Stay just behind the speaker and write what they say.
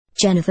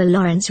Jennifer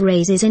Lawrence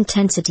raises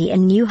intensity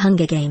in new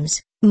Hunger Games,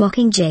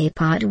 Mockingjay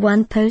Part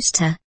 1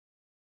 poster.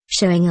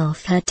 Showing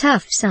off her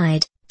tough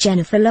side,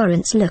 Jennifer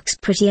Lawrence looks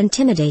pretty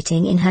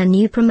intimidating in her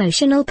new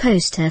promotional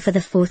poster for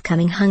the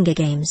forthcoming Hunger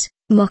Games,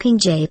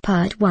 Mockingjay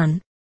Part 1.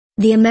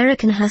 The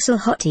American Hustle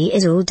hottie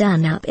is all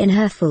done up in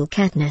her full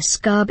Katniss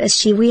garb as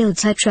she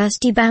wields her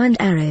trusty bow and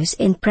arrows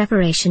in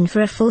preparation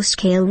for a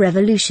full-scale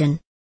revolution.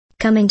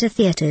 Coming to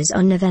theaters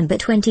on November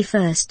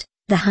 21st,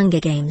 The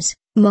Hunger Games,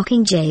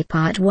 Mockingjay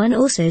Part 1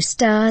 also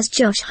stars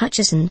Josh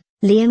Hutcherson,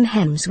 Liam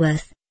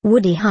Hemsworth,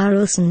 Woody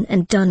Harrelson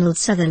and Donald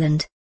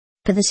Sutherland.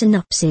 Per the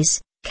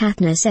synopsis,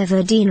 Katniss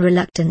Everdeen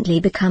reluctantly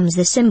becomes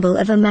the symbol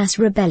of a mass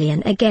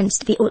rebellion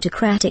against the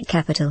autocratic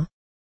capital.